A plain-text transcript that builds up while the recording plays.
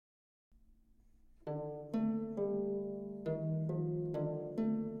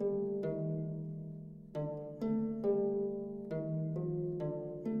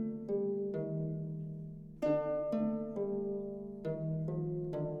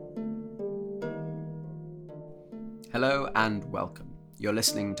Hello and welcome. You're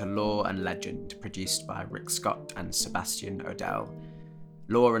listening to Lore and Legend, produced by Rick Scott and Sebastian Odell.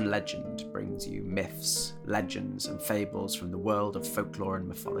 Lore and Legend brings you myths, legends, and fables from the world of folklore and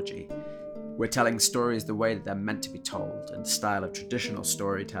mythology. We're telling stories the way that they're meant to be told, in the style of traditional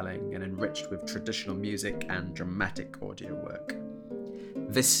storytelling and enriched with traditional music and dramatic audio work.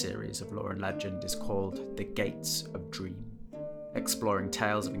 This series of Lore and Legend is called The Gates of Dream, exploring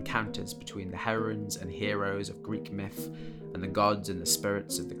tales of encounters between the heroines and heroes of Greek myth and the gods and the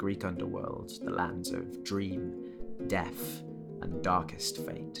spirits of the Greek underworld, the lands of dream, death, and darkest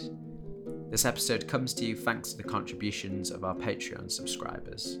fate. This episode comes to you thanks to the contributions of our Patreon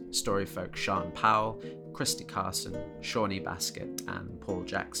subscribers, Storyfolk Sean Powell, Christy Carson, Shawnee Basket, and Paul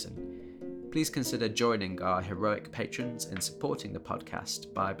Jackson. Please consider joining our heroic patrons in supporting the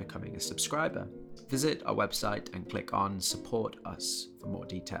podcast by becoming a subscriber. Visit our website and click on Support Us for more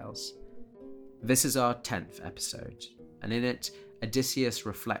details. This is our 10th episode, and in it, Odysseus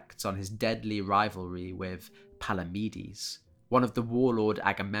reflects on his deadly rivalry with Palamedes, one of the warlord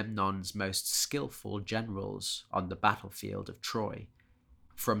Agamemnon's most skillful generals on the battlefield of Troy.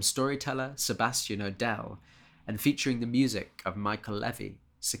 From storyteller Sebastian Odell, and featuring the music of Michael Levy,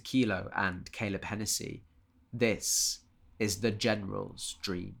 Sakilo, and Caleb Hennessy, this is The General's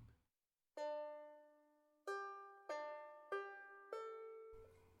Dream.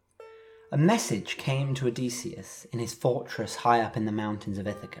 A message came to Odysseus in his fortress high up in the mountains of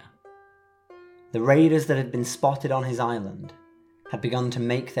Ithaca. The raiders that had been spotted on his island had begun to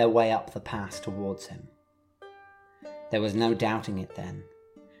make their way up the pass towards him. There was no doubting it then.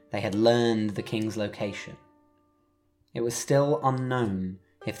 They had learned the king's location. It was still unknown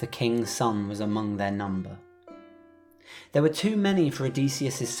if the king's son was among their number. There were too many for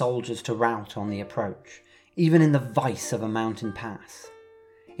Odysseus' soldiers to rout on the approach, even in the vice of a mountain pass.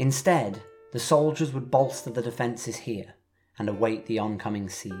 Instead, the soldiers would bolster the defences here and await the oncoming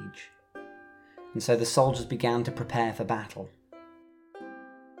siege. And so the soldiers began to prepare for battle.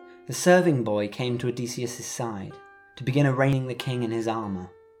 The serving boy came to Odysseus' side to begin arraying the king in his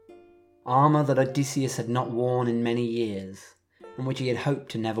armour. Armour that Odysseus had not worn in many years, and which he had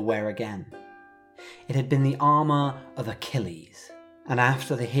hoped to never wear again. It had been the armour of Achilles, and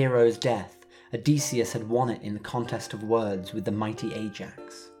after the hero's death, Odysseus had won it in the contest of words with the mighty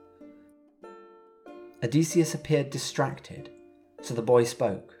Ajax. Odysseus appeared distracted, so the boy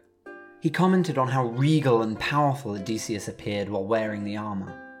spoke. He commented on how regal and powerful Odysseus appeared while wearing the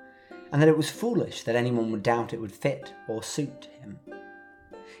armour, and that it was foolish that anyone would doubt it would fit or suit him.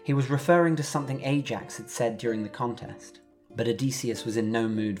 He was referring to something Ajax had said during the contest, but Odysseus was in no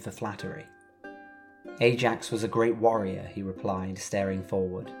mood for flattery. Ajax was a great warrior, he replied, staring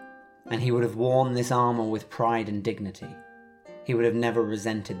forward, and he would have worn this armour with pride and dignity. He would have never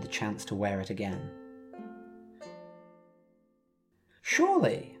resented the chance to wear it again.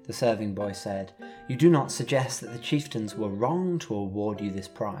 "Surely," the serving boy said, "you do not suggest that the chieftains were wrong to award you this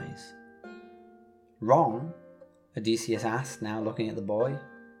prize?" "Wrong?" Odysseus asked, now looking at the boy.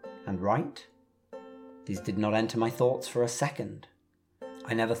 "And right? These did not enter my thoughts for a second.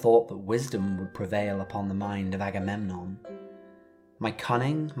 I never thought that wisdom would prevail upon the mind of Agamemnon. My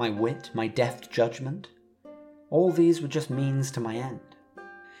cunning, my wit, my deft judgment, all these were just means to my end."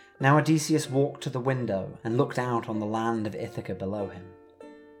 Now Odysseus walked to the window and looked out on the land of Ithaca below him.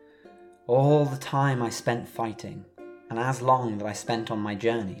 "All the time I spent fighting, and as long that I spent on my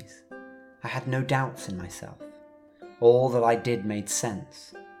journeys, I had no doubts in myself. All that I did made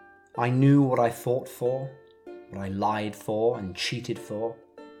sense. I knew what I fought for, what I lied for and cheated for.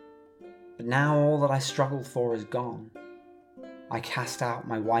 But now all that I struggled for is gone. I cast out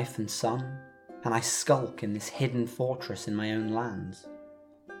my wife and son, and I skulk in this hidden fortress in my own lands.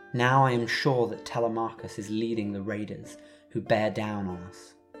 Now I am sure that Telemachus is leading the raiders who bear down on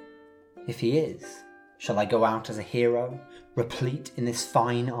us. If he is, shall I go out as a hero, replete in this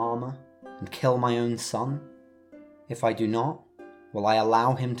fine armour, and kill my own son? If I do not, will I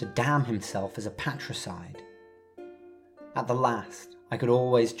allow him to damn himself as a patricide? At the last, I could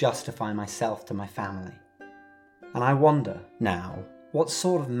always justify myself to my family. And I wonder, now, what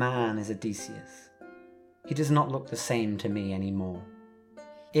sort of man is Odysseus? He does not look the same to me any more.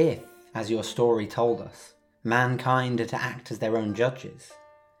 If, as your story told us, mankind are to act as their own judges,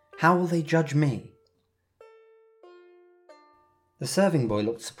 how will they judge me?" The serving boy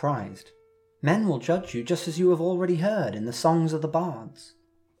looked surprised. "Men will judge you just as you have already heard in the songs of the bards.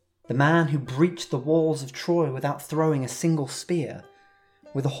 The man who breached the walls of Troy without throwing a single spear,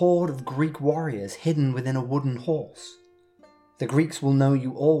 with a horde of Greek warriors hidden within a wooden horse. The Greeks will know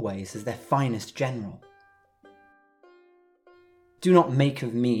you always as their finest general. Do not make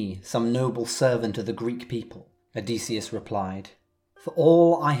of me some noble servant of the Greek people, Odysseus replied, "For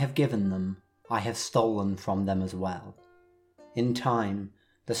all I have given them, I have stolen from them as well. In time,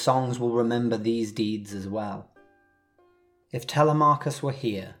 the songs will remember these deeds as well. If Telemachus were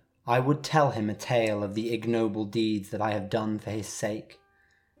here, I would tell him a tale of the ignoble deeds that I have done for his sake,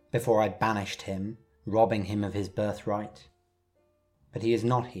 before I banished him, robbing him of his birthright. But he is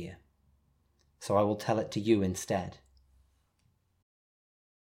not here, so I will tell it to you instead."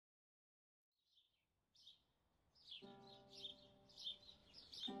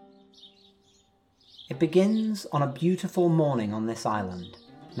 It begins on a beautiful morning on this island,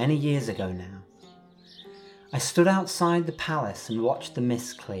 many years ago now. I stood outside the palace and watched the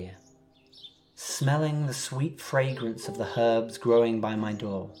mist clear, smelling the sweet fragrance of the herbs growing by my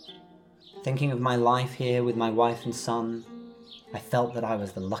door. Thinking of my life here with my wife and son, I felt that I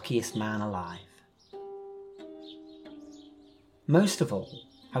was the luckiest man alive. Most of all,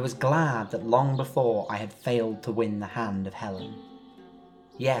 I was glad that long before I had failed to win the hand of Helen.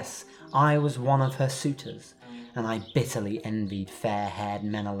 Yes, I was one of her suitors, and I bitterly envied fair-haired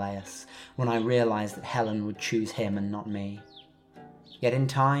Menelaus when I realized that Helen would choose him and not me. Yet in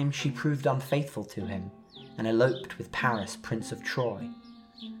time she proved unfaithful to him, and eloped with Paris, Prince of Troy.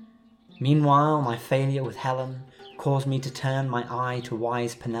 Meanwhile, my failure with Helen caused me to turn my eye to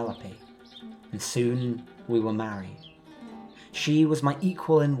wise Penelope, and soon we were married. She was my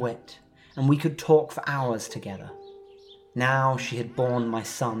equal in wit, and we could talk for hours together. Now she had borne my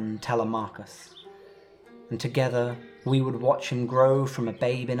son Telemachus, and together we would watch him grow from a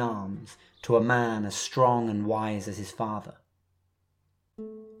babe in arms to a man as strong and wise as his father.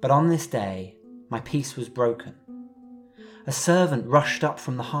 But on this day, my peace was broken. A servant rushed up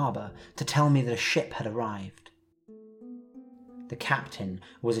from the harbour to tell me that a ship had arrived. The captain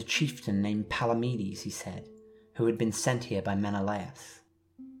was a chieftain named Palamedes, he said, who had been sent here by Menelaus.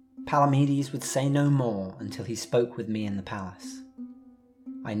 Palamedes would say no more until he spoke with me in the palace.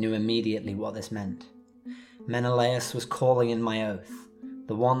 I knew immediately what this meant. Menelaus was calling in my oath,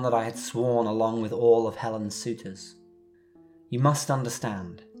 the one that I had sworn along with all of Helen's suitors. You must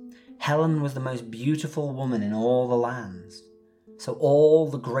understand, Helen was the most beautiful woman in all the lands, so all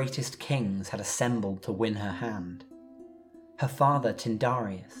the greatest kings had assembled to win her hand. Her father,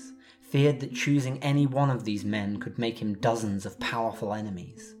 Tyndareus, feared that choosing any one of these men could make him dozens of powerful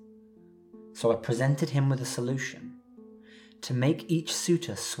enemies. So I presented him with a solution: to make each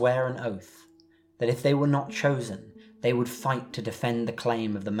suitor swear an oath that if they were not chosen, they would fight to defend the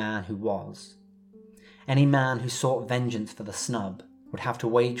claim of the man who was. Any man who sought vengeance for the snub would have to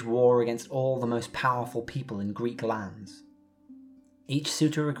wage war against all the most powerful people in Greek lands. Each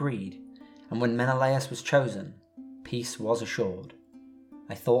suitor agreed, and when Menelaus was chosen, peace was assured.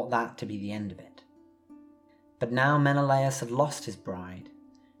 I thought that to be the end of it. But now Menelaus had lost his bride,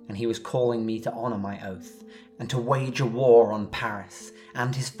 and he was calling me to honour my oath, and to wage a war on Paris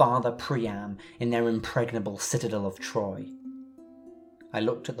and his father Priam in their impregnable citadel of Troy. I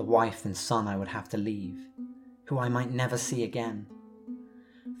looked at the wife and son I would have to leave, who I might never see again.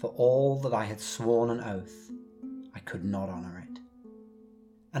 For all that I had sworn an oath, I could not honour it.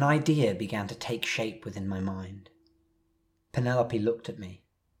 An idea began to take shape within my mind. Penelope looked at me.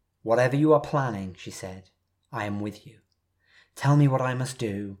 "Whatever you are planning," she said, "I am with you. Tell me what I must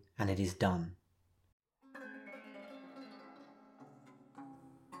do, and it is done."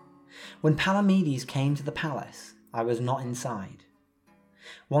 When Palamedes came to the palace, I was not inside.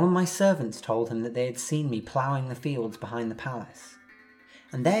 One of my servants told him that they had seen me ploughing the fields behind the palace,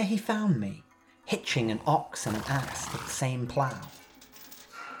 and there he found me, hitching an ox and an ass to the same plough.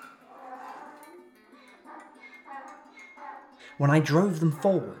 When I drove them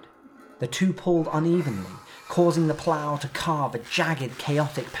forward, the two pulled unevenly, causing the plough to carve a jagged,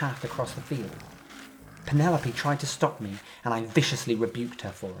 chaotic path across the field. Penelope tried to stop me, and I viciously rebuked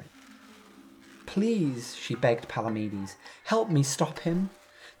her for it. "Please," she begged Palamedes, "help me stop him.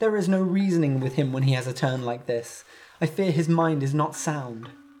 There is no reasoning with him when he has a turn like this. I fear his mind is not sound."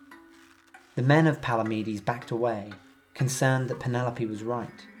 The men of Palamedes backed away, concerned that Penelope was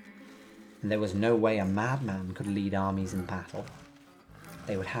right, and there was no way a madman could lead armies in battle.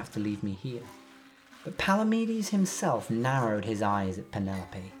 They would have to leave me here. But Palamedes himself narrowed his eyes at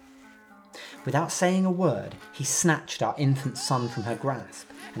Penelope. Without saying a word, he snatched our infant son from her grasp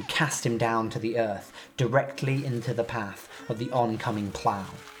and cast him down to the earth, directly into the path of the oncoming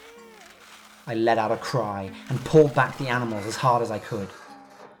plough. I let out a cry and pulled back the animals as hard as I could.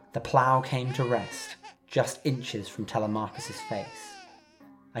 The plough came to rest, just inches from Telemachus' face.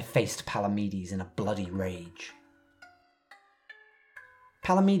 I faced Palamedes in a bloody rage.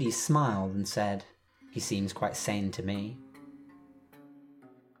 Palamedes smiled and said, "He seems quite sane to me."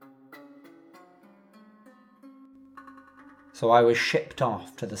 So I was shipped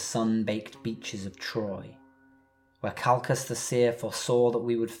off to the sun-baked beaches of Troy, where Calchas the seer foresaw that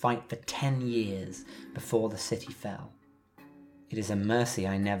we would fight for 10 years before the city fell. It is a mercy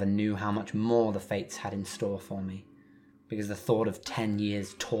I never knew how much more the fates had in store for me, because the thought of 10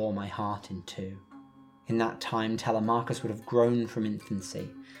 years tore my heart in two. In that time, Telemachus would have grown from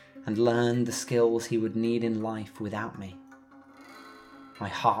infancy and learned the skills he would need in life without me. My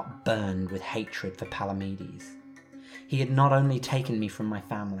heart burned with hatred for Palamedes. He had not only taken me from my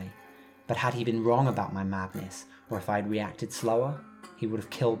family, but had he been wrong about my madness, or if I had reacted slower, he would have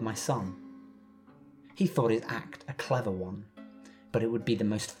killed my son. He thought his act a clever one, but it would be the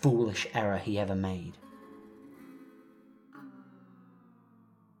most foolish error he ever made.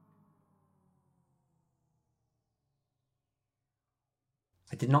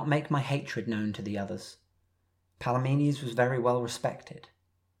 I did not make my hatred known to the others. Palamedes was very well respected.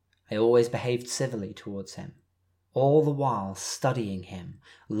 I always behaved civilly towards him, all the while studying him,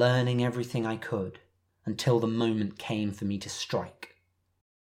 learning everything I could, until the moment came for me to strike.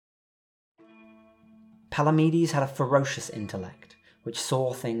 Palamedes had a ferocious intellect, which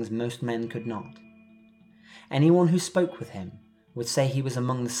saw things most men could not. Anyone who spoke with him would say he was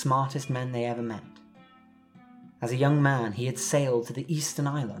among the smartest men they ever met. As a young man, he had sailed to the eastern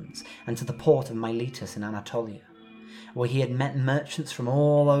islands and to the port of Miletus in Anatolia, where he had met merchants from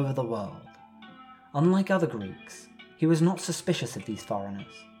all over the world. Unlike other Greeks, he was not suspicious of these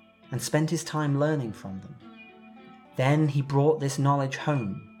foreigners, and spent his time learning from them. Then he brought this knowledge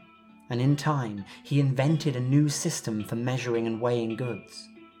home, and in time he invented a new system for measuring and weighing goods.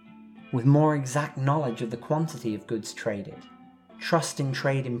 With more exact knowledge of the quantity of goods traded, trust in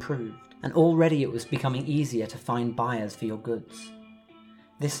trade improved, and already it was becoming easier to find buyers for your goods.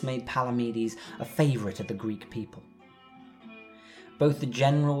 This made Palamedes a favourite of the Greek people. Both the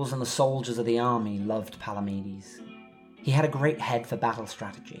generals and the soldiers of the army loved Palamedes. He had a great head for battle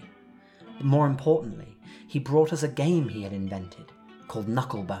strategy, but more importantly, he brought us a game he had invented, called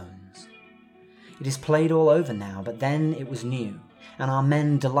Knucklebones. It is played all over now, but then it was new, and our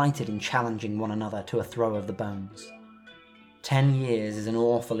men delighted in challenging one another to a throw of the bones. 10 years is an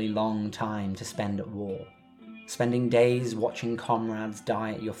awfully long time to spend at war, spending days watching comrades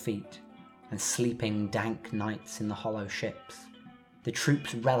die at your feet, and sleeping dank nights in the hollow ships. The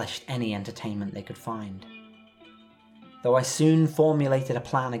troops relished any entertainment they could find. Though I soon formulated a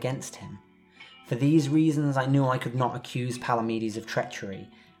plan against him, for these reasons I knew I could not accuse Palamedes of treachery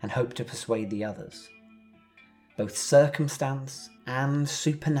and hope to persuade the others. Both circumstance and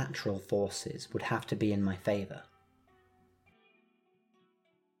supernatural forces would have to be in my favour.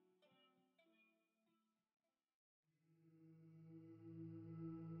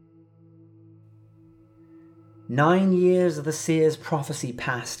 "9 years of the seer's prophecy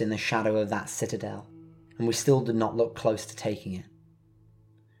passed in the shadow of that citadel, and we still did not look close to taking it.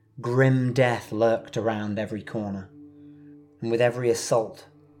 Grim death lurked around every corner, and with every assault,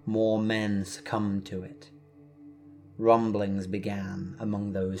 more men succumbed to it. Rumblings began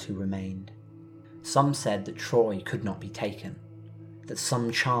among those who remained. Some said that Troy could not be taken, that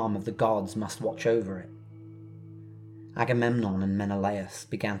some charm of the gods must watch over it. Agamemnon and Menelaus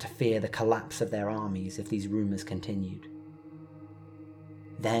began to fear the collapse of their armies if these rumours continued.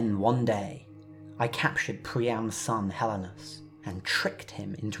 Then, one day, I captured Priam's son Helenus and tricked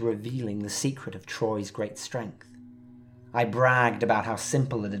him into revealing the secret of Troy's great strength. I bragged about how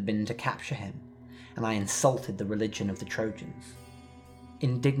simple it had been to capture him, and I insulted the religion of the Trojans.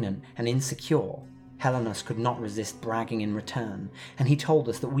 Indignant and insecure, Helenus could not resist bragging in return, and he told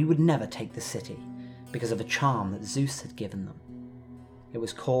us that we would never take the city, because of a charm that Zeus had given them. It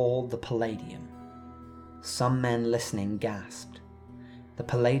was called the Palladium. Some men listening gasped. The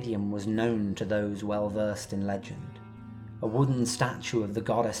Palladium was known to those well versed in legend. A wooden statue of the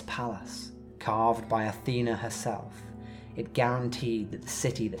goddess Pallas, carved by Athena herself, it guaranteed that the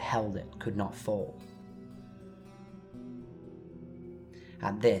city that held it could not fall.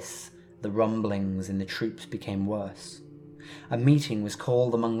 At this, the rumblings in the troops became worse. A meeting was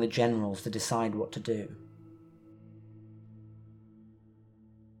called among the generals to decide what to do.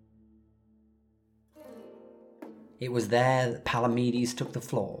 It was there that Palamedes took the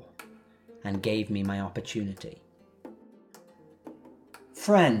floor and gave me my opportunity.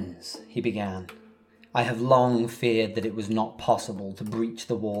 "Friends," he began, "I have long feared that it was not possible to breach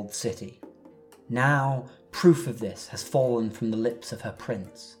the walled city. Now, proof of this has fallen from the lips of her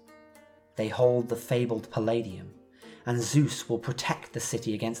prince. They hold the fabled Palladium, and Zeus will protect the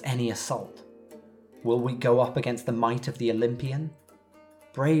city against any assault. Will we go up against the might of the Olympian?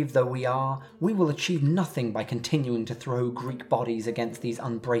 Brave though we are, we will achieve nothing by continuing to throw Greek bodies against these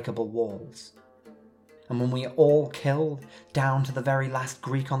unbreakable walls. And when we are all killed, down to the very last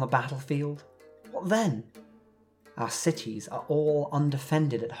Greek on the battlefield, what then? Our cities are all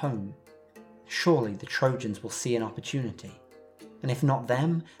undefended at home. Surely the Trojans will see an opportunity. And if not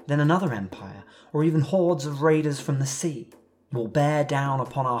them, then another empire, or even hordes of raiders from the sea, will bear down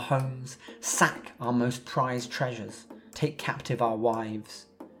upon our homes, sack our most prized treasures, take captive our wives,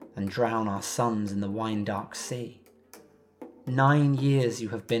 and drown our sons in the wine-dark sea. 9 years you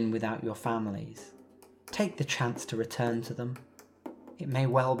have been without your families. Take the chance to return to them. It may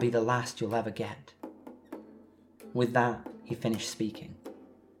well be the last you'll ever get. With that, he finished speaking.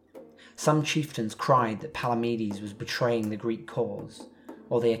 Some chieftains cried that Palamedes was betraying the Greek cause,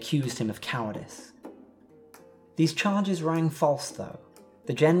 or they accused him of cowardice. These charges rang false, though.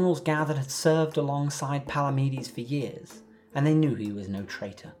 The generals gathered had served alongside Palamedes for years, and they knew he was no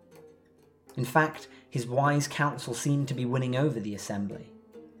traitor. In fact, his wise counsel seemed to be winning over the assembly.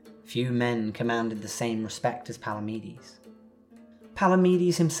 Few men commanded the same respect as Palamedes.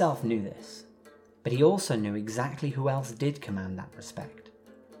 Palamedes himself knew this, but he also knew exactly who else did command that respect.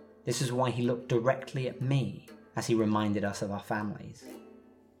 This is why he looked directly at me as he reminded us of our families.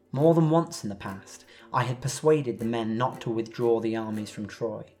 More than once in the past, I had persuaded the men not to withdraw the armies from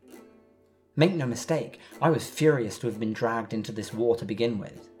Troy. Make no mistake, I was furious to have been dragged into this war to begin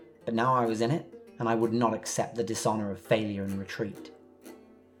with, but now I was in it, and I would not accept the dishonour of failure and retreat.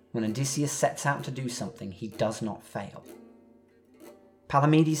 When Odysseus sets out to do something, he does not fail.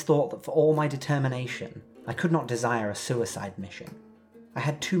 Palamedes thought that for all my determination, I could not desire a suicide mission. I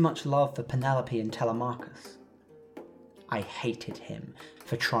had too much love for Penelope and Telemachus. I hated him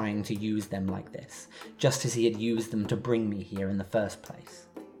for trying to use them like this, just as he had used them to bring me here in the first place.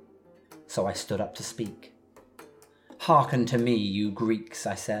 So I stood up to speak. "Hearken to me, you Greeks,"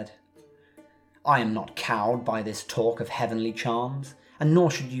 I said. "I am not cowed by this talk of heavenly charms, and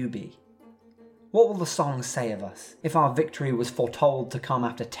nor should you be. What will the songs say of us if our victory was foretold to come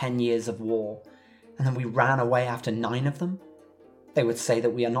after 10 years of war, and then we ran away after 9 of them? They would say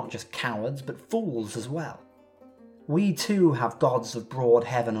that we are not just cowards, but fools as well. We too have gods of broad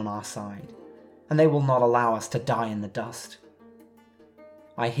heaven on our side, and they will not allow us to die in the dust.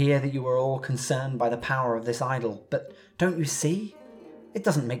 I hear that you are all concerned by the power of this idol, but don't you see? It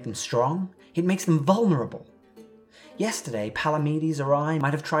doesn't make them strong, it makes them vulnerable. Yesterday, Palamedes or I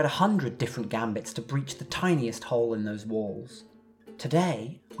might have tried 100 different gambits to breach the tiniest hole in those walls.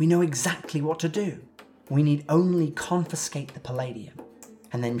 Today, we know exactly what to do. We need only confiscate the Palladium,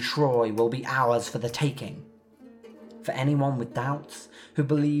 and then Troy will be ours for the taking. For anyone with doubts, who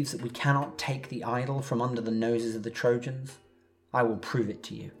believes that we cannot take the idol from under the noses of the Trojans, I will prove it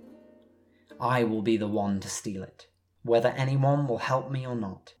to you. I will be the one to steal it, whether anyone will help me or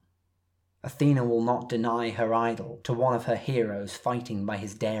not. Athena will not deny her idol to one of her heroes fighting by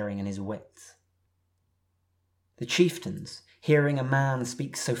his daring and his wits." The chieftains, hearing a man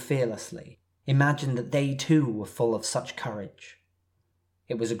speak so fearlessly, imagined that they too were full of such courage.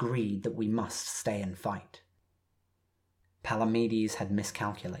 It was agreed that we must stay and fight. Palamedes had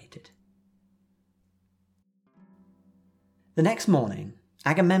miscalculated. The next morning,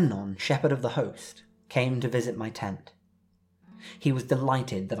 Agamemnon, shepherd of the host, came to visit my tent. He was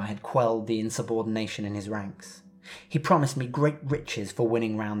delighted that I had quelled the insubordination in his ranks. He promised me great riches for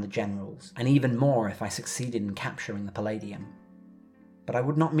winning round the generals, and even more if I succeeded in capturing the Palladium. But I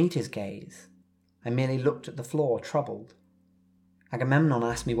would not meet his gaze. I merely looked at the floor, troubled. Agamemnon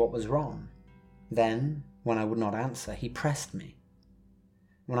asked me what was wrong. Then, when I would not answer, he pressed me.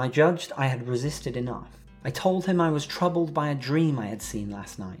 When I judged I had resisted enough, I told him I was troubled by a dream I had seen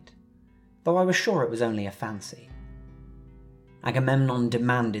last night, though I was sure it was only a fancy. Agamemnon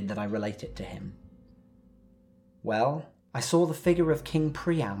demanded that I relate it to him. Well, I saw the figure of King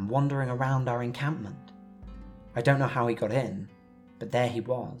Priam wandering around our encampment. I don't know how he got in, but there he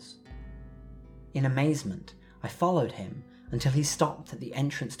was. In amazement, I followed him until he stopped at the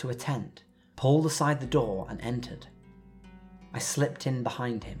entrance to a tent, pulled aside the door and entered. I slipped in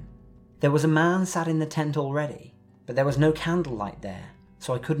behind him. There was a man sat in the tent already, but there was no candlelight there,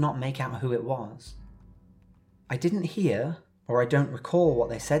 so I could not make out who it was. I didn't hear, or I don't recall what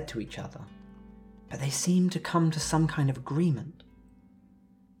they said to each other, but they seemed to come to some kind of agreement.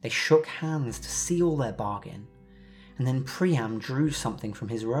 They shook hands to seal their bargain, and then Priam drew something from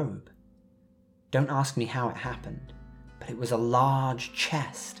his robe. Don't ask me how it happened, but it was a large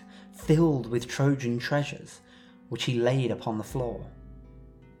chest filled with Trojan treasures, which he laid upon the floor.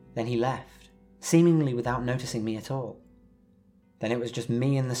 Then he left, seemingly without noticing me at all. Then it was just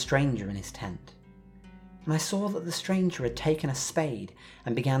me and the stranger in his tent, and I saw that the stranger had taken a spade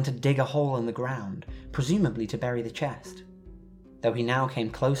and began to dig a hole in the ground, presumably to bury the chest. Though he now came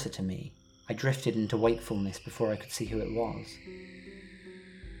closer to me, I drifted into wakefulness before I could see who it was.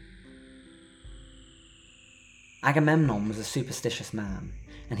 Agamemnon was a superstitious man,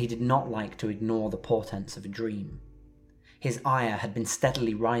 and he did not like to ignore the portents of a dream. His ire had been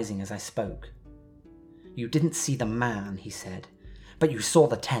steadily rising as I spoke. "You didn't see the man," he said, "but you saw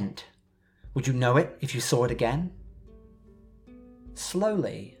the tent. Would you know it if you saw it again?"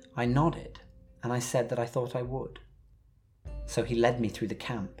 Slowly, I nodded, and I said that I thought I would. So he led me through the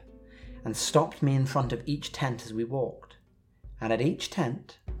camp, and stopped me in front of each tent as we walked, and at each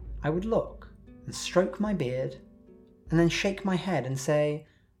tent I would look and stroke my beard, and then shake my head and say,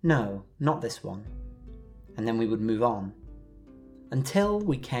 "No, not this one," and then we would move on, until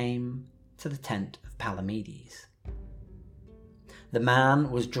we came to the tent of Palamedes. The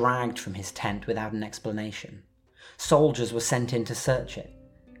man was dragged from his tent without an explanation. Soldiers were sent in to search it,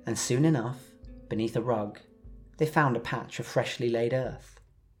 and soon enough, beneath a rug, they found a patch of freshly laid earth.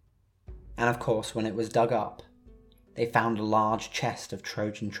 And of course, when it was dug up, they found a large chest of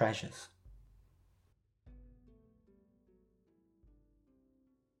Trojan treasures.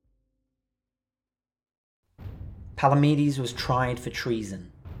 Palamedes was tried for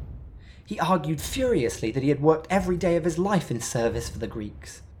treason. He argued furiously that he had worked every day of his life in service for the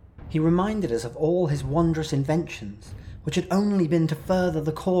Greeks. He reminded us of all his wondrous inventions, which had only been to further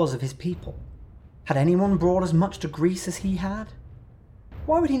the cause of his people. Had anyone brought as much to Greece as he had?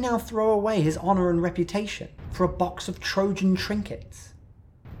 Why would he now throw away his honour and reputation for a box of Trojan trinkets?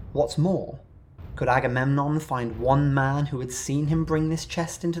 What's more, could Agamemnon find one man who had seen him bring this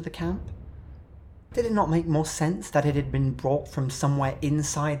chest into the camp? Did it not make more sense that it had been brought from somewhere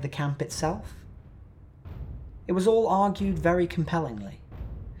inside the camp itself? It was all argued very compellingly.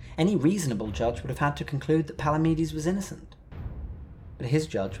 Any reasonable judge would have had to conclude that Palamedes was innocent. But his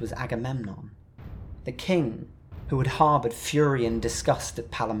judge was Agamemnon, the king who had harboured fury and disgust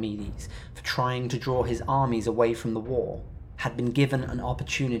at Palamedes for trying to draw his armies away from the war, had been given an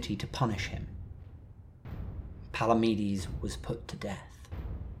opportunity to punish him. Palamedes was put to death.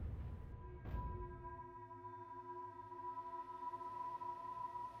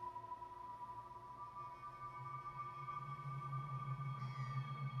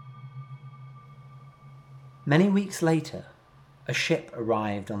 Many weeks later, a ship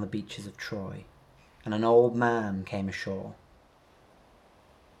arrived on the beaches of Troy, and an old man came ashore.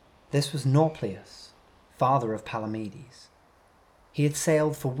 This was Nauplius, father of Palamedes. He had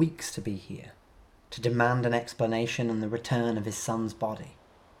sailed for weeks to be here, to demand an explanation and the return of his son's body.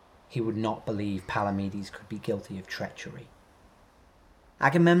 He would not believe Palamedes could be guilty of treachery.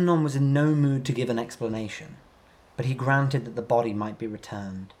 Agamemnon was in no mood to give an explanation, but he granted that the body might be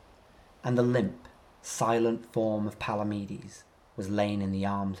returned, and the limp, silent form of Palamedes was lain in the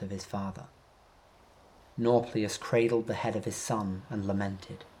arms of his father. Nauplius cradled the head of his son and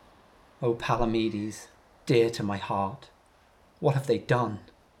lamented, "O Palamedes, dear to my heart, what have they done?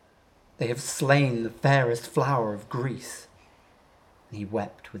 They have slain the fairest flower of Greece." And he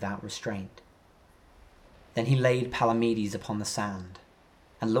wept without restraint. Then he laid Palamedes upon the sand,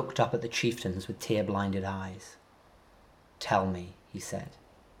 and looked up at the chieftains with tear-blinded eyes. "Tell me," he said,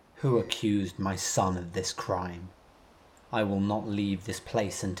 "who accused my son of this crime? I will not leave this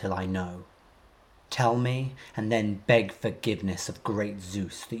place until I know. Tell me, and then beg forgiveness of great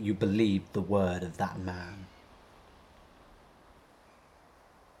Zeus that you believed the word of that man."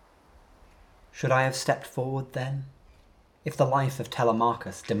 Should I have stepped forward then, if the life of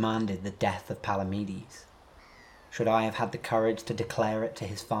Telemachus demanded the death of Palamedes? Should I have had the courage to declare it to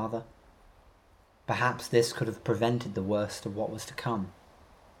his father? Perhaps this could have prevented the worst of what was to come.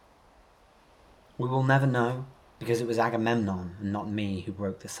 We will never know, because it was Agamemnon and not me who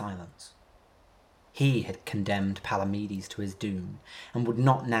broke the silence. He had condemned Palamedes to his doom, and would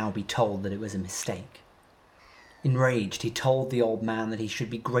not now be told that it was a mistake. Enraged, he told the old man that he should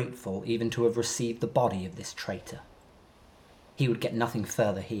be grateful even to have received the body of this traitor. He would get nothing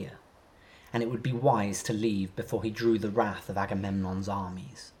further here, and it would be wise to leave before he drew the wrath of Agamemnon's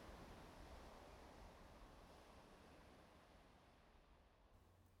armies.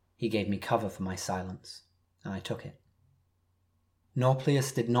 He gave me cover for my silence, and I took it.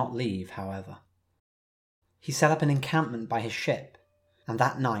 Nauplius did not leave, however. He set up an encampment by his ship, and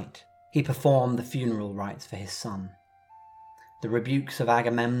that night he performed the funeral rites for his son. The rebukes of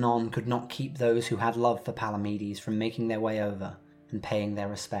Agamemnon could not keep those who had love for Palamedes from making their way over and paying their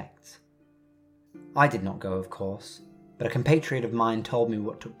respects. I did not go, of course, but a compatriot of mine told me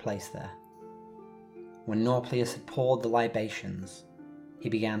what took place there. When Nauplius had poured the libations, he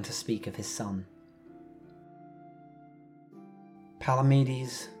began to speak of his son.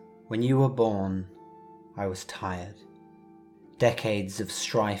 "Palamedes, when you were born, I was tired. Decades of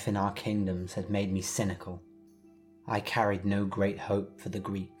strife in our kingdoms had made me cynical. I carried no great hope for the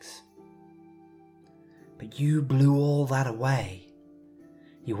Greeks. But you blew all that away.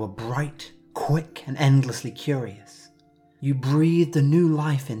 You were bright, quick, and endlessly curious. You breathed a new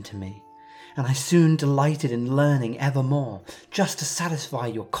life into me, and I soon delighted in learning ever more, just to satisfy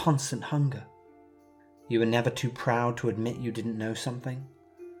your constant hunger. You were never too proud to admit you didn't know something.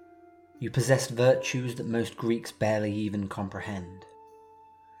 You possessed virtues that most Greeks barely even comprehend.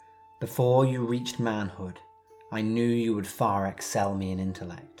 Before you reached manhood, I knew you would far excel me in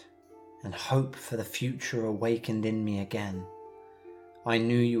intellect, and hope for the future awakened in me again. I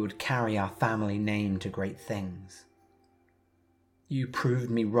knew you would carry our family name to great things. You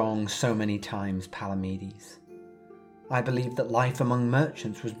proved me wrong so many times, Palamedes. I believed that life among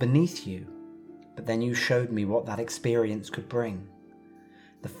merchants was beneath you, but then you showed me what that experience could bring.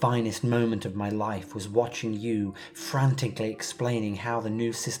 The finest moment of my life was watching you frantically explaining how the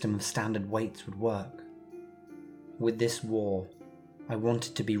new system of standard weights would work. With this war, I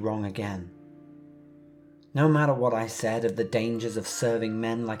wanted to be wrong again. No matter what I said of the dangers of serving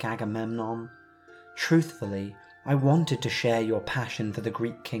men like Agamemnon, truthfully, I wanted to share your passion for the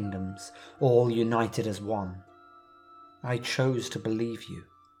Greek kingdoms, all united as one. I chose to believe you,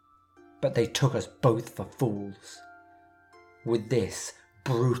 but they took us both for fools. With this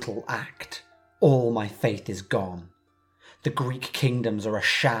brutal act, all my faith is gone. The Greek kingdoms are a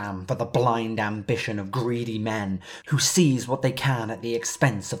sham for the blind ambition of greedy men who seize what they can at the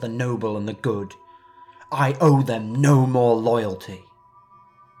expense of the noble and the good. I owe them no more loyalty.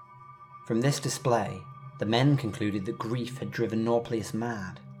 From this display, the men concluded that grief had driven Nauplius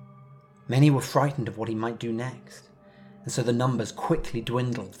mad. Many were frightened of what he might do next, and so the numbers quickly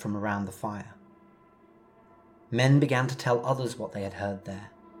dwindled from around the fire. Men began to tell others what they had heard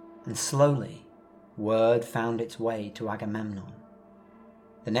there, and slowly, word found its way to Agamemnon.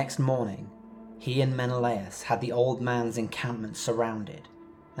 The next morning, he and Menelaus had the old man's encampment surrounded,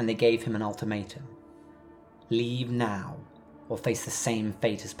 and they gave him an ultimatum. Leave now, or face the same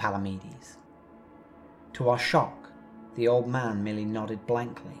fate as Palamedes. To our shock, the old man merely nodded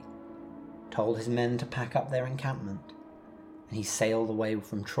blankly, told his men to pack up their encampment, and he sailed away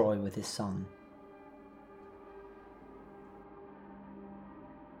from Troy with his son.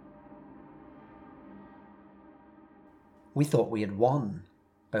 We thought we had won,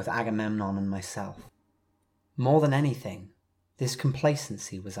 both Agamemnon and myself. More than anything, this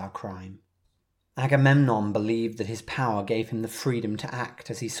complacency was our crime. Agamemnon believed that his power gave him the freedom to act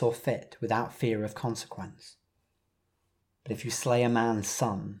as he saw fit without fear of consequence. But if you slay a man's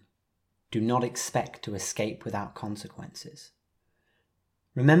son, do not expect to escape without consequences.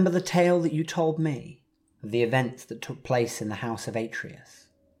 Remember the tale that you told me of the events that took place in the house of Atreus.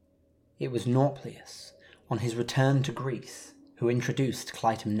 It was Nauplius, on his return to Greece, who introduced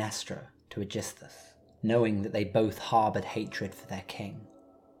Clytemnestra to Aegisthus, knowing that they both harboured hatred for their king.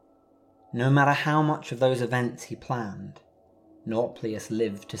 No matter how much of those events he planned, Nauplius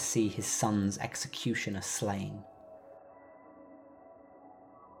lived to see his son's executioner slain.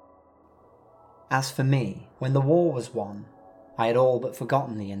 As for me, when the war was won, I had all but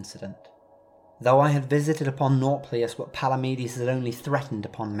forgotten the incident. Though I had visited upon Nauplius what Palamedes had only threatened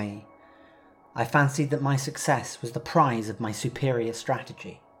upon me, I fancied that my success was the prize of my superior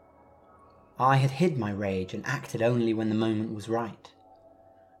strategy. I had hid my rage and acted only when the moment was right.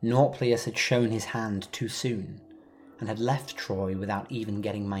 Nauplius had shown his hand too soon, and had left Troy without even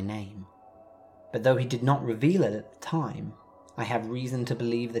getting my name. But though he did not reveal it at the time, I have reason to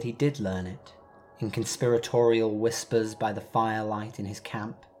believe that he did learn it, in conspiratorial whispers by the firelight in his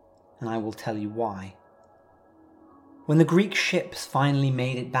camp, and I will tell you why. When the Greek ships finally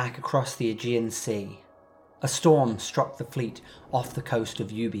made it back across the Aegean Sea, a storm struck the fleet off the coast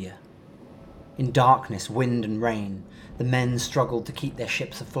of Euboea. In darkness, wind and rain, the men struggled to keep their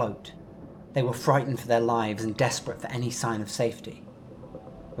ships afloat. They were frightened for their lives and desperate for any sign of safety.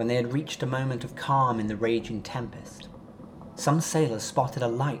 When they had reached a moment of calm in the raging tempest, some sailors spotted a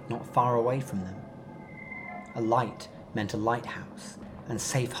light not far away from them. A light meant a lighthouse and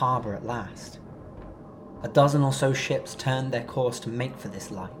safe harbour at last. A dozen or so ships turned their course to make for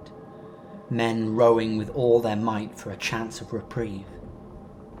this light, men rowing with all their might for a chance of reprieve.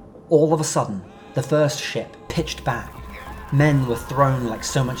 All of a sudden, the first ship pitched back. Men were thrown like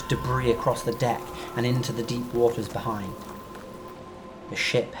so much debris across the deck and into the deep waters behind. The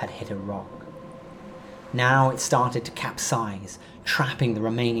ship had hit a rock. Now it started to capsize, trapping the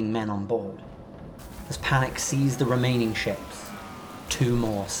remaining men on board. As panic seized the remaining ships, 2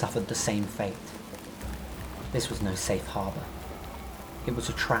 more suffered the same fate. This was no safe harbour. It was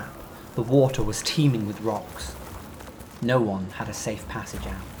a trap. The water was teeming with rocks. No one had a safe passage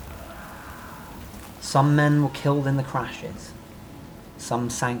out. Some men were killed in the crashes, some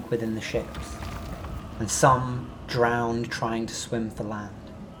sank within the ships, and some drowned trying to swim for land.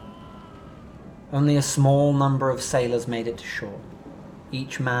 Only a small number of sailors made it to shore.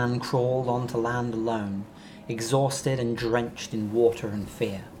 Each man crawled onto land alone, exhausted and drenched in water and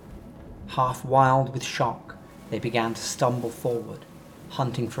fear. Half wild with shock, they began to stumble forward,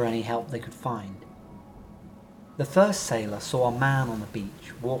 hunting for any help they could find. The first sailor saw a man on the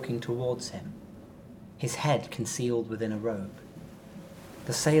beach walking towards him, his head concealed within a robe.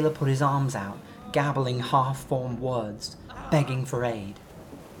 The sailor put his arms out, gabbling half-formed words, begging for aid.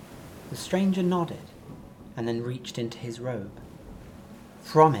 The stranger nodded, and then reached into his robe.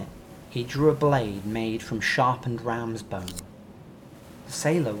 From it, he drew a blade made from sharpened ram's bone. The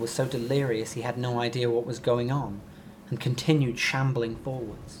sailor was so delirious he had no idea what was going on, and continued shambling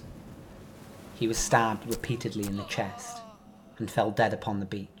forwards. He was stabbed repeatedly in the chest, and fell dead upon the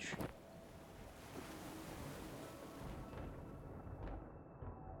beach.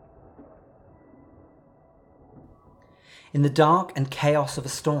 In the dark and chaos of a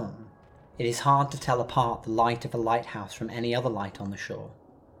storm, it is hard to tell apart the light of a lighthouse from any other light on the shore.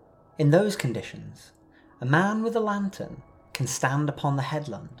 In those conditions, a man with a lantern can stand upon the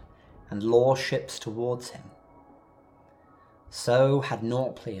headland and lure ships towards him. So had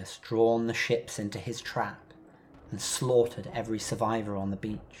Nauplius drawn the ships into his trap and slaughtered every survivor on the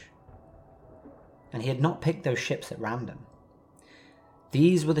beach. And he had not picked those ships at random.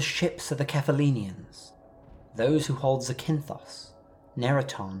 These were the ships of the Kephalenians, those who hold Zakynthos,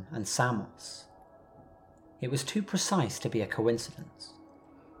 Neraton, and Samos. It was too precise to be a coincidence.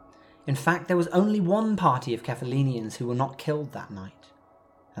 In fact, there was only one party of Kephalenians who were not killed that night,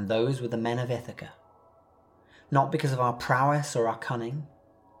 and those were the men of Ithaca. Not because of our prowess or our cunning,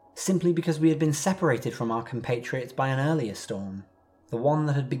 simply because we had been separated from our compatriots by an earlier storm, the one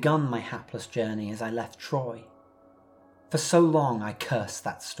that had begun my hapless journey as I left Troy. For so long I cursed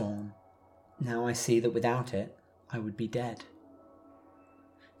that storm. Now I see that without it, I would be dead.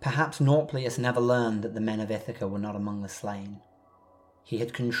 Perhaps Nauplius never learned that the men of Ithaca were not among the slain. He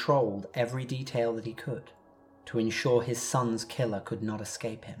had controlled every detail that he could, to ensure his son's killer could not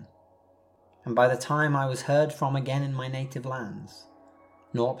escape him. And by the time I was heard from again in my native lands,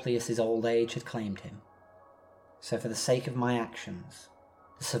 Nauplius's old age had claimed him. So for the sake of my actions,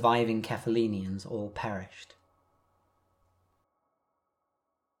 the surviving Kephalenians all perished.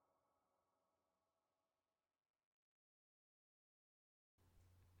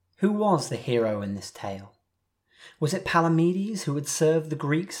 Who was the hero in this tale? Was it Palamedes, who would serve the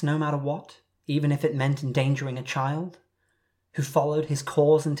Greeks no matter what, even if it meant endangering a child? Who followed his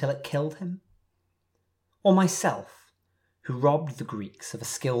cause until it killed him? Or myself, who robbed the Greeks of a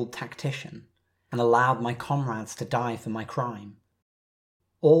skilled tactician and allowed my comrades to die for my crime?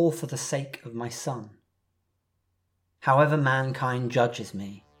 All for the sake of my son. However mankind judges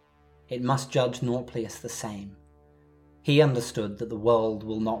me, it must judge Nauplius the same. He understood that the world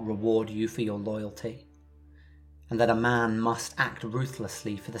will not reward you for your loyalty, and that a man must act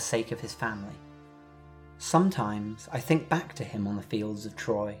ruthlessly for the sake of his family. Sometimes I think back to him on the fields of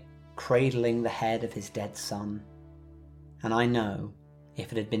Troy, cradling the head of his dead son, and I know,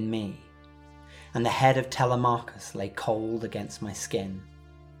 if it had been me, and the head of Telemachus lay cold against my skin,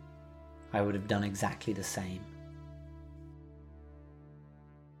 I would have done exactly the same.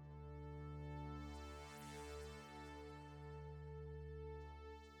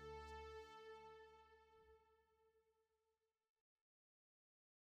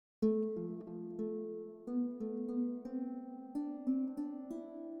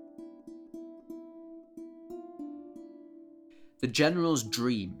 The General's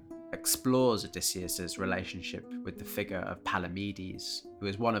Dream explores Odysseus's relationship with the figure of Palamedes, who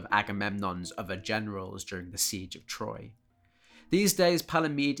is one of Agamemnon's other generals during the siege of Troy. These days,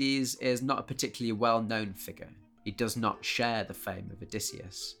 Palamedes is not a particularly well-known figure. He does not share the fame of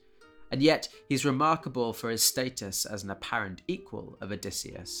Odysseus. And yet, he's remarkable for his status as an apparent equal of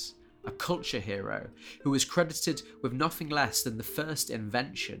Odysseus, a culture hero who was credited with nothing less than the first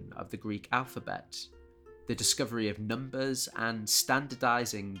invention of the Greek alphabet, the discovery of numbers, and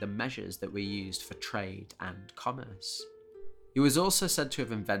standardizing the measures that were used for trade and commerce. He was also said to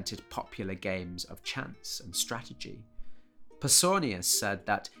have invented popular games of chance and strategy. Pausanias said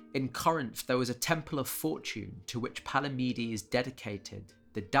that in Corinth there was a temple of fortune to which Palamedes dedicated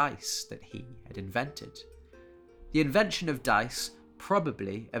the dice that he had invented. The invention of dice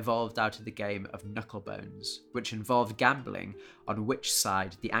probably evolved out of the game of knucklebones, which involved gambling on which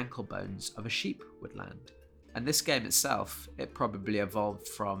side the ankle bones of a sheep would land. And this game itself, it probably evolved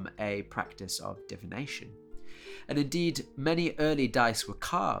from a practice of divination. and indeed many early dice were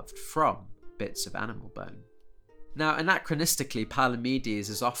carved from bits of animal bone. Now, anachronistically, Palamedes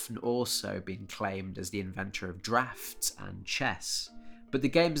has often also been claimed as the inventor of drafts and chess, but the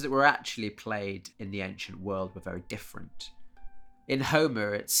games that were actually played in the ancient world were very different. In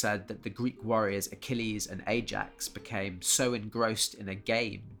Homer, it's said that the Greek warriors Achilles and Ajax became so engrossed in a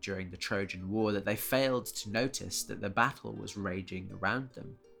game during the Trojan War that they failed to notice that the battle was raging around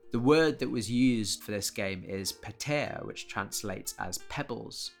them. The word that was used for this game is pateia, which translates as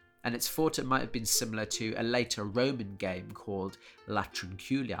pebbles, and it's thought it might have been similar to a later Roman game called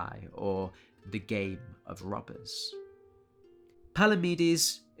Latrunculii, or the Game of Robbers.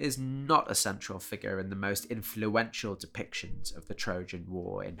 Palamedes is not a central figure in the most influential depictions of the Trojan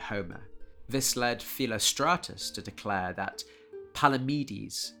War in Homer. This led Philostratus to declare that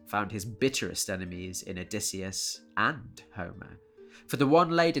Palamedes found his bitterest enemies in Odysseus and Homer, for the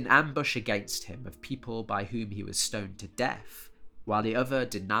one laid an ambush against him of people by whom he was stoned to death, while the other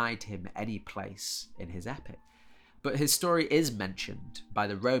denied him any place in his epic. But his story is mentioned by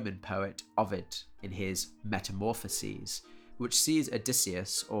the Roman poet Ovid in his Metamorphoses, which sees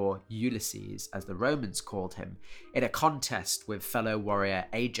Odysseus, or Ulysses as the Romans called him, in a contest with fellow warrior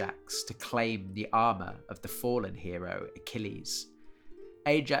Ajax to claim the armour of the fallen hero Achilles.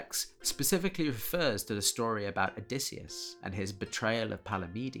 Ajax specifically refers to the story about Odysseus and his betrayal of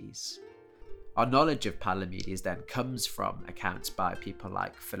Palamedes. Our knowledge of Palamedes then comes from accounts by people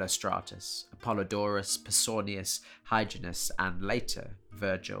like Philostratus, Apollodorus, Pausanias, Hyginus, and later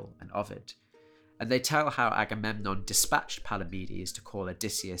Virgil and Ovid. And they tell how Agamemnon dispatched Palamedes to call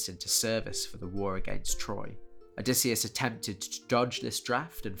Odysseus into service for the war against Troy. Odysseus attempted to dodge this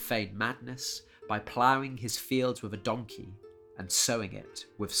draft and feign madness by ploughing his fields with a donkey and sowing it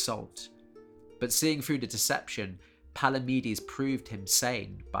with salt. But seeing through the deception, Palamedes proved him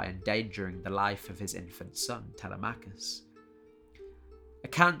sane by endangering the life of his infant son, Telemachus.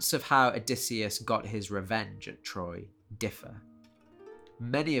 Accounts of how Odysseus got his revenge at Troy differ.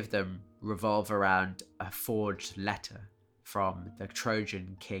 Many of them revolve around a forged letter from the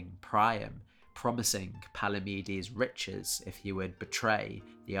Trojan king Priam, promising Palamedes riches if he would betray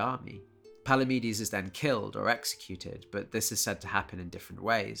the army. Palamedes is then killed or executed, but this is said to happen in different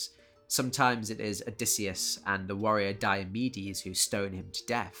ways. Sometimes it is Odysseus and the warrior Diomedes who stone him to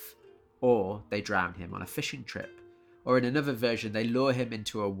death, or they drown him on a fishing trip, or in another version they lure him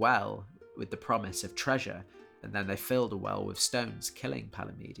into a well with the promise of treasure, and then they fill the well with stones, killing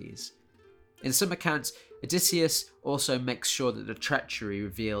Palamedes. In some accounts, Odysseus also makes sure that the treachery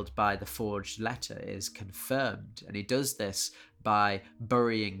revealed by the forged letter is confirmed, and he does this by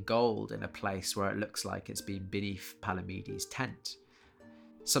burying gold in a place where it looks like it's been beneath Palamedes' tent.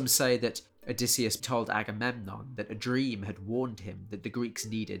 Some say that Odysseus told Agamemnon that a dream had warned him that the Greeks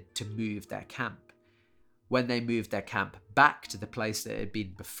needed to move their camp. When they moved their camp back to the place that it had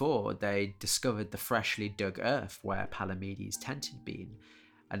been before, they discovered the freshly dug earth where Palamedes' tent had been,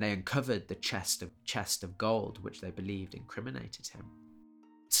 and they uncovered the chest of gold which they believed incriminated him.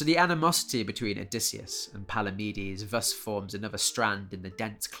 So the animosity between Odysseus and Palamedes thus forms another strand in the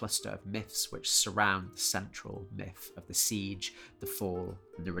dense cluster of myths which surround the central myth of the siege, the fall,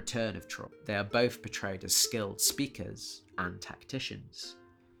 and the return of Troy. They are both portrayed as skilled speakers and tacticians.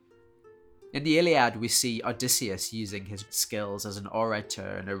 In the Iliad, we see Odysseus using his skills as an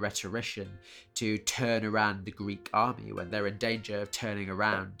orator and a rhetorician to turn around the Greek army when they're in danger of turning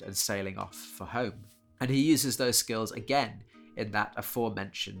around and sailing off for home. And he uses those skills again in that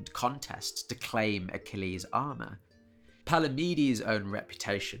aforementioned contest to claim Achilles' armour. Palamedes' own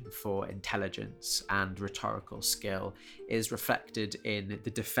reputation for intelligence and rhetorical skill is reflected in the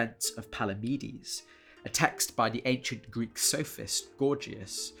Defence of Palamedes, a text by the ancient Greek sophist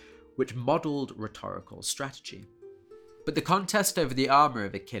Gorgias, which modelled rhetorical strategy. But the contest over the armour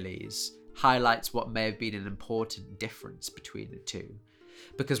of Achilles highlights what may have been an important difference between the two.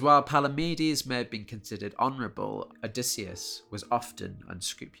 Because while Palamedes may have been considered honourable, Odysseus was often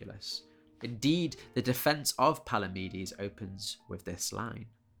unscrupulous. Indeed, the defence of Palamedes opens with this line: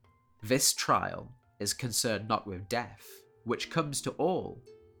 "This trial is concerned not with death, which comes to all,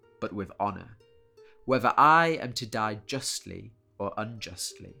 but with honour, whether I am to die justly or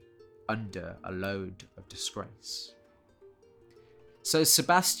unjustly, under a load of disgrace." So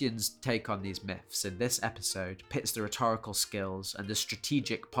Sebastian's take on these myths in this episode pits the rhetorical skills and the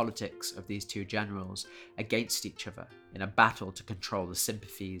strategic politics of these two generals against each other in a battle to control the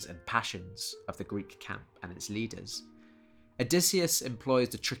sympathies and passions of the Greek camp and its leaders. Odysseus employs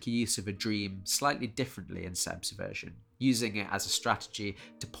the tricky use of a dream slightly differently in Seb's version, using it as a strategy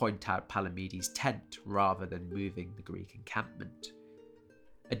to point out Palamedes' tent rather than moving the Greek encampment.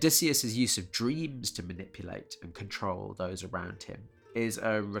 Odysseus' use of dreams to manipulate and control those around him is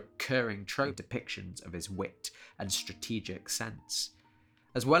a recurring trope depictions of his wit and strategic sense.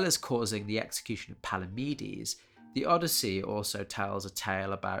 As well as causing the execution of Palamedes, the Odyssey also tells a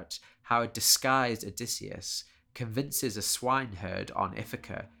tale about how a disguised Odysseus convinces a swineherd on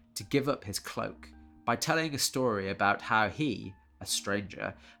Ithaca to give up his cloak by telling a story about how he, a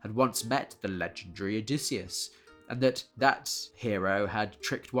stranger, had once met the legendary Odysseus, and that hero had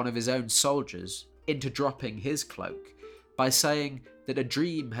tricked one of his own soldiers into dropping his cloak by saying that a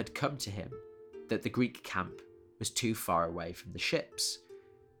dream had come to him that the Greek camp was too far away from the ships.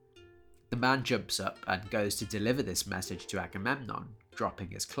 The man jumps up and goes to deliver this message to Agamemnon,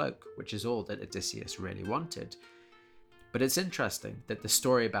 dropping his cloak, which is all that Odysseus really wanted. But it's interesting that the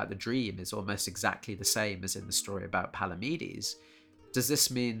story about the dream is almost exactly the same as in the story about Palamedes. Does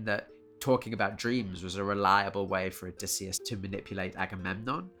this mean that talking about dreams was a reliable way for Odysseus to manipulate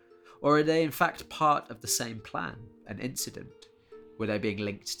Agamemnon? Or are they in fact part of the same plan, an incident? Were they being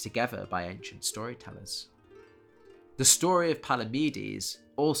linked together by ancient storytellers? The story of Palamedes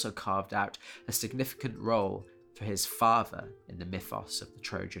also carved out a significant role for his father in the mythos of the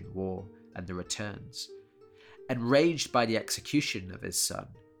Trojan War and the returns. Enraged by the execution of his son,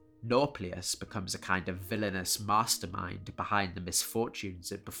 Nauplius becomes a kind of villainous mastermind behind the misfortunes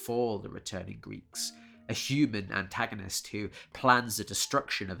that befall the returning Greeks, a human antagonist who plans the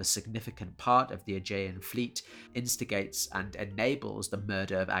destruction of a significant part of the Aegean fleet, instigates and enables the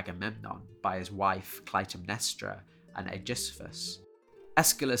murder of Agamemnon by his wife Clytemnestra and Aegisthus.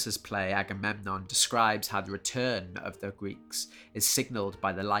 Aeschylus's play Agamemnon describes how the return of the Greeks is signalled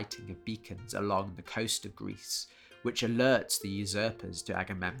by the lighting of beacons along the coast of Greece, which alerts the usurpers to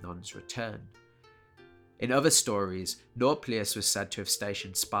Agamemnon's return. In other stories, Nauplius was said to have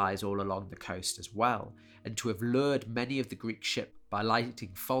stationed spies all along the coast as well, and to have lured many of the Greek ships by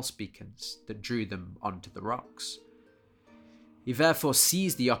lighting false beacons that drew them onto the rocks. He therefore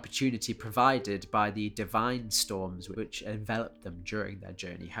seized the opportunity provided by the divine storms which enveloped them during their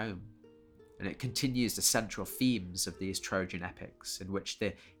journey home. And it continues the central themes of these Trojan epics, in which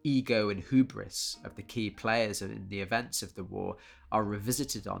the ego and hubris of the key players in the events of the war are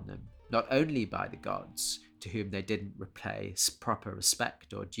revisited on them, not only by the gods, to whom they didn't repay proper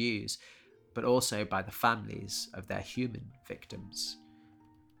respect or dues, but also by the families of their human victims.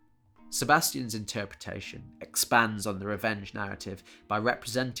 Sebastian's interpretation expands on the revenge narrative by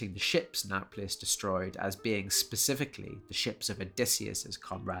representing the ships Nauplius destroyed as being specifically the ships of Odysseus's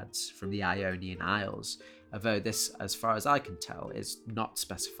comrades from the Ionian Isles, although this, as far as I can tell, is not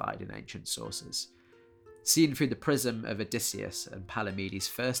specified in ancient sources. Seen through the prism of Odysseus and Palamedes'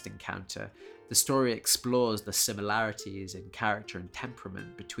 first encounter, the story explores the similarities in character and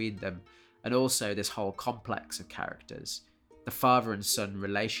temperament between them, and also this whole complex of characters. The father and son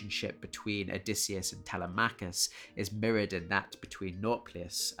relationship between Odysseus and Telemachus is mirrored in that between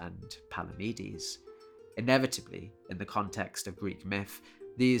Nauplius and Palamedes. Inevitably, in the context of Greek myth,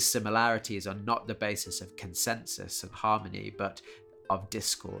 these similarities are not the basis of consensus and harmony, but of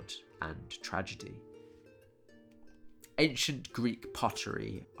discord and tragedy. Ancient Greek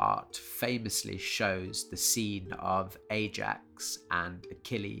pottery art famously shows the scene of Ajax and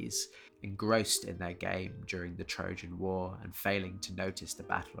Achilles engrossed in their game during the Trojan War and failing to notice the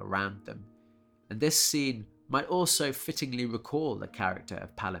battle around them. And this scene might also fittingly recall the character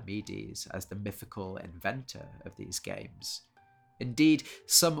of Palamedes as the mythical inventor of these games. Indeed,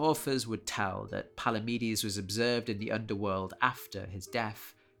 some authors would tell that Palamedes was observed in the underworld after his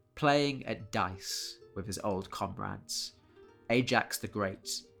death, playing at dice with his old comrades, Ajax the Great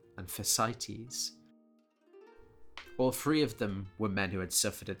and Thersites. All three of them were men who had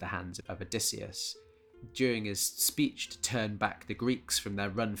suffered at the hands of Odysseus. During his speech to turn back the Greeks from their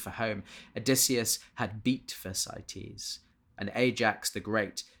run for home, Odysseus had beat Thersites, and Ajax the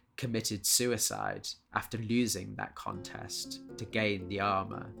Great committed suicide after losing that contest to gain the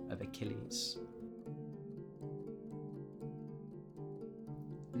armour of Achilles.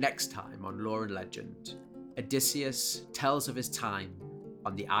 Next time on Lore and Legend, Odysseus tells of his time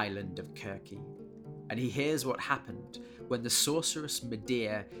on the island of Kirke, and he hears what happened when the sorceress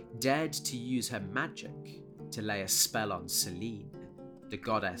Medea dared to use her magic to lay a spell on Selene, the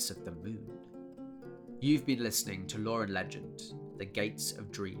goddess of the moon. You've been listening to Lore and Legend, The Gates of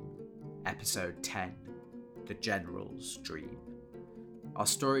Dream, Episode 10, The General's Dream. Our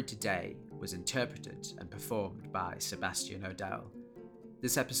story today was interpreted and performed by Sebastian Odell.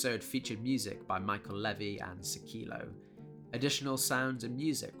 This episode featured music by Michael Levy and Sekilo. Additional sounds and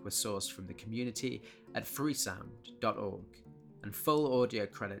music were sourced from the community at freesound.org, and full audio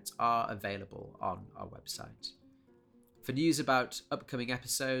credits are available on our website. For news about upcoming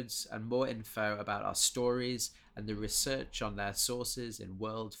episodes and more info about our stories and the research on their sources in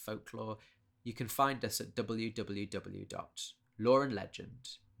world folklore, you can find us at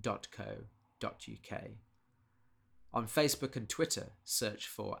www.loreandlegend.co.uk. On Facebook and Twitter, search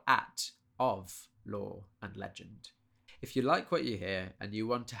for @ofLoreAndLegend. If you like what you hear and you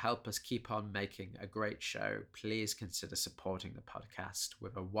want to help us keep on making a great show, please consider supporting the podcast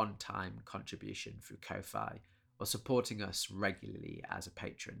with a one-time contribution through Ko-Fi or supporting us regularly as a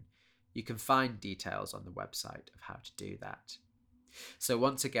patron. You can find details on the website of how to do that. So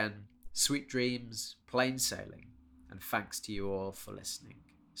once again, sweet dreams, plain sailing, and thanks to you all for listening,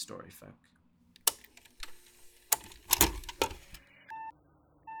 Storyfolk.